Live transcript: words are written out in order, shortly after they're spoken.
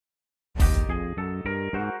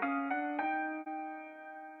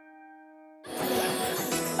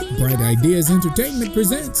Bright Ideas Entertainment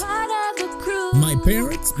presents My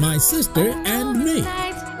Parents, My Sister, and Me,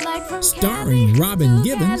 starring Robin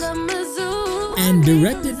Gibbons and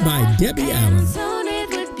directed by Debbie Allen.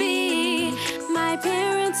 My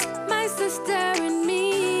parents, my sister, and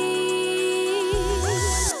me.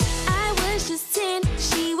 I was just 10,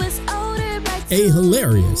 she was older by 2. A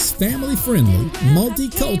hilarious, family-friendly,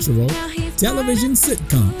 multicultural television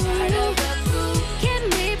sitcom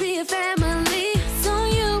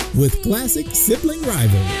with classic sibling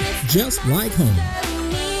rivalry, just like home.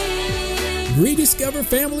 Rediscover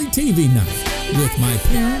Family TV Night with My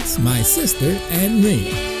Parents, My Sister, and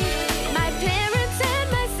Me. My parents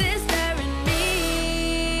and my sister and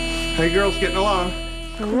me. Hey girls, getting along?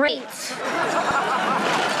 Great.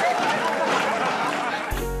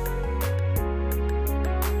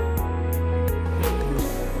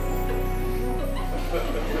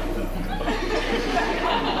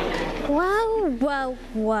 Whoa, whoa,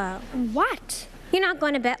 whoa. What? You're not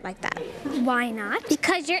going to bet like that. Why not?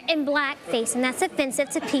 Because you're in blackface, and that's offensive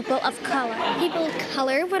to people of color. People of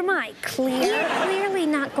color? What am I, clear? You're clearly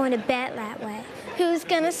not going to bet that way. Who's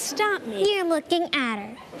gonna stop me? You're looking at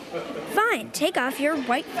her. Fine, take off your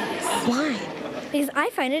white face. Why? Because I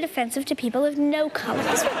find it offensive to people of no color.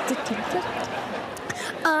 That's ridiculous.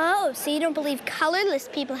 Oh, so you don't believe colorless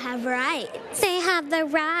people have rights? They have the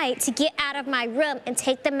right to get out of my room and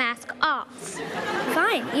take the mask off.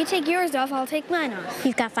 Fine, you take yours off, I'll take mine off.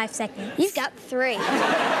 You've got 5 seconds. You've got 3.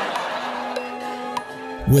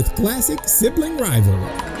 With classic sibling rivalry,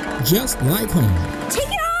 just like home. Take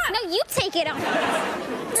it off! No, you take it off.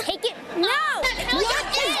 Take it. No! What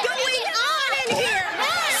is going on in here?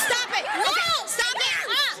 Stop it! Okay, stop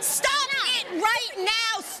it! Stop it right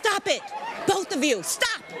now! Stop it! Both of you,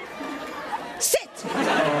 stop! Sit!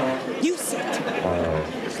 You sit.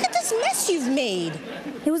 Look at this mess you've made.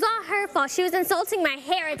 It was all her fault. She was insulting my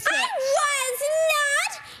heritage. I was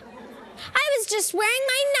not! I was just wearing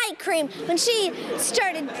my night cream when she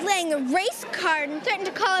started playing a race card and threatened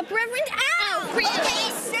to call up Reverend Al. Oh, really?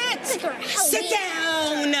 Okay, sit! Sit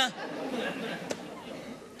down!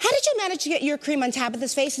 How did you manage to get your cream on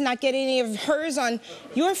Tabitha's face and not get any of hers on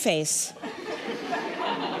your face?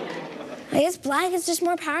 I guess black is just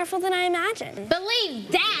more powerful than I imagined. Believe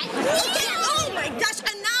that. Okay, oh my gosh,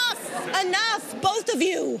 enough! Enough, both of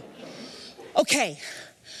you. Okay,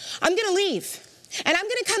 I'm gonna leave. And I'm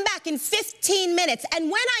gonna come back in 15 minutes. And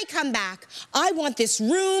when I come back, I want this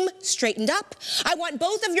room straightened up. I want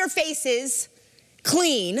both of your faces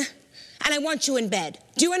clean. And I want you in bed.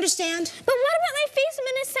 Do you understand? But what about my face? I'm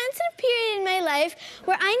in a sensitive period in my life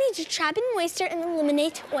where I need to trap in moisture and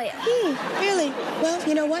eliminate oil. Really? Well,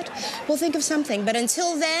 you know what? We'll think of something. But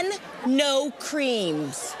until then, no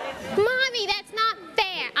creams. Mommy, that's not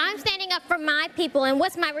fair. I'm standing up for my people, and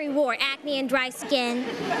what's my reward? Acne and dry skin?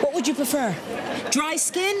 What would you prefer? Dry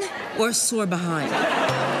skin or sore behind?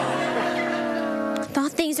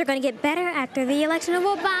 Thought things were going to get better after the election of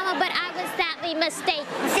Obama, but I was sadly mistaken.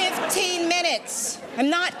 15 minutes. I'm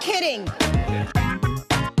not kidding.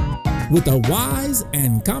 With a wise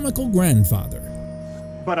and comical grandfather.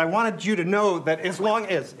 But I wanted you to know that as long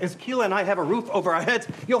as Keela and I have a roof over our heads,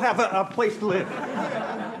 you'll have a place to live.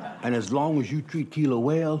 And as long as you treat Keela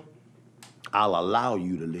well, I'll allow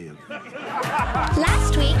you to live.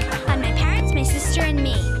 Last week on My Parents, My Sister, and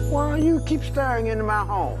Me. Why you keep staring into my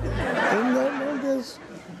home? Ain't nothing on this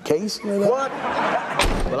case? What?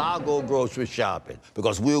 Well, I'll go grocery shopping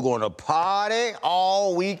because we're going to party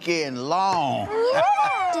all weekend long.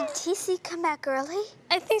 Did TC come back early?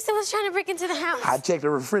 I think someone's trying to break into the house. I checked the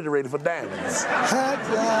refrigerator for diamonds.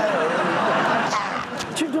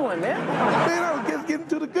 What you doing, man? Man, I was just getting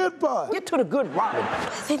to the good part. Get to the good part. I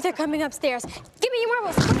think they're coming upstairs. Give me your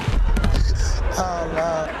marbles. Oh,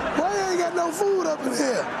 no. Why you ain't got no food up in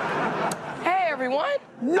here? Hey, everyone.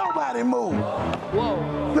 Nobody move. Whoa.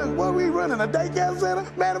 Look, what are we running, a daycare center?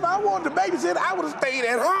 Man, if I wanted to babysit, I would have stayed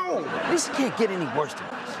at home. This can't get any worse than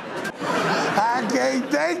this. I can't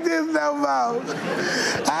take this no more.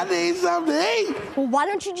 I need something to eat. Well, why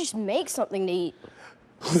don't you just make something to eat?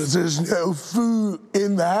 There's no food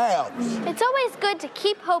in the house. It's always good to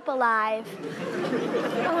keep hope alive.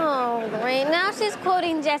 Oh, great. Now she's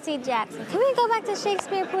quoting Jesse Jackson. Can we go back to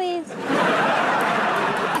Shakespeare, please?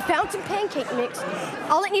 I found some pancake mix.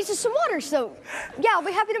 All it needs is some water, so yeah, I'll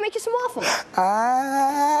be happy to make you some waffles.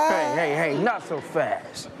 Hey, not so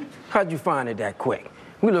fast. How'd you find it that quick?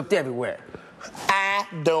 We looked everywhere. I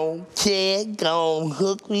don't care. Gon'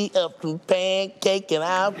 hook me up some pancake and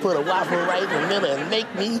I'll put a waffle right in the middle and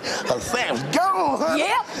make me a sandwich. Go on, huh?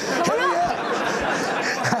 Yep. Coming up.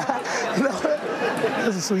 You know what?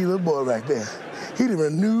 That's a sweet little boy right there. He done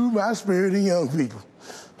renewed my spirit in young people.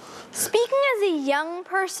 as a young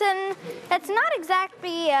person, that's not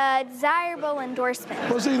exactly a desirable endorsement.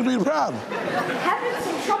 What seems to be the problem? Having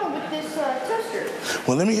some trouble with this toaster.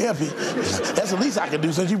 Well, let me help you. That's the least I can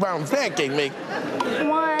do since you brought him pancake maker.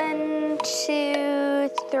 1, 2,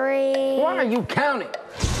 3. Why are you counting?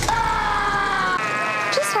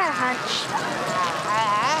 Just had a hunch.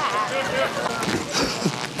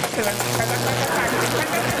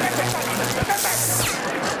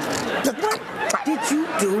 What did you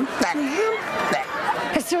do to him?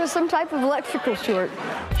 Because there was some type of electrical short.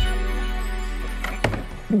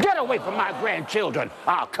 Get away from my grandchildren.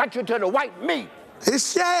 I'll cut you to the white meat.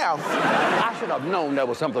 It's Shaft. I should have known there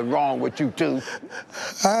was something wrong with you two.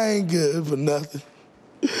 I ain't good for nothing.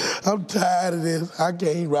 I'm tired of this. I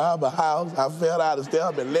can't rob a house. I fell out of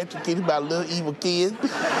step and electrocuted by little evil kids.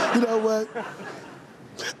 You know what?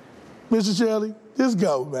 Mr. Shirley, just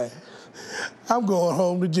go, man. I'm going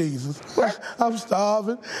home to Jesus. I'm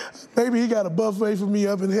starving. Maybe he got a buffet for me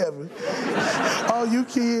up in heaven. All you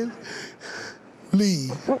kids,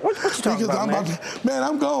 leave. What you talking about, man? Man,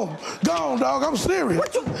 I'm gone. Gone, dog. I'm serious.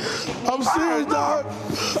 I'm serious, dog.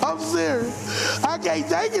 I'm serious. I can't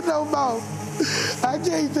take it no more. I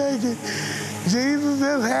can't take it. Jesus,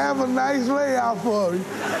 just have a nice layout for me.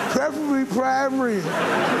 Preferably prime rib.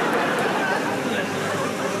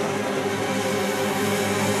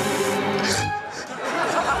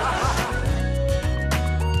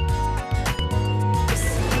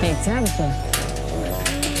 Hey, Tabitha,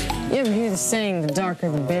 you ever hear the saying, the darker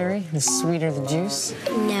the berry, the sweeter the juice?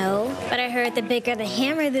 No, but I heard the bigger the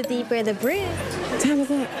hammer, the deeper the bruise.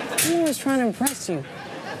 Tabitha, I'm always trying to impress you,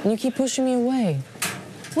 and you keep pushing me away.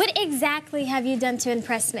 What exactly have you done to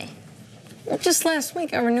impress me? Well, just last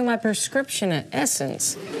week, I renewed my prescription at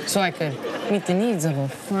Essence so I could meet the needs of a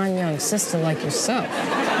fine young sister like yourself.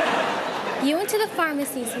 You went to the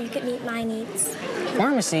pharmacy so you could meet my needs.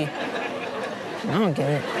 Pharmacy? I don't get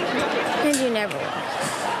it. And you never will.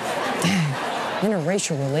 Dad,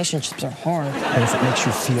 interracial relationships are hard. And if it makes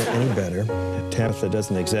you feel any better, Tabitha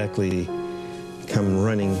doesn't exactly come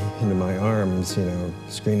running into my arms, you know,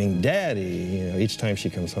 screaming, "Daddy," you know, each time she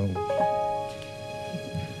comes home.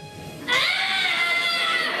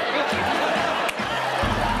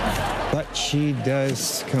 But she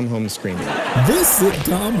does come home screaming. This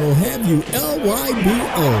sitcom will have you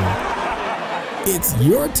LYBO. It's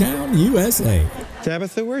Your Town, USA.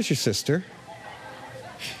 Tabitha, where's your sister?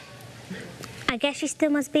 I guess she still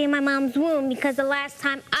must be in my mom's womb because the last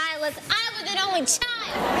time I was an only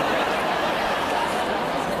child.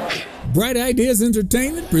 Bright Ideas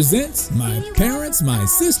Entertainment presents My Parents, My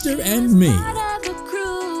Sister, and Me.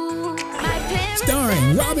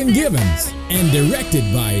 Starring Robin Givens and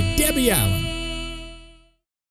directed by Debbie Allen.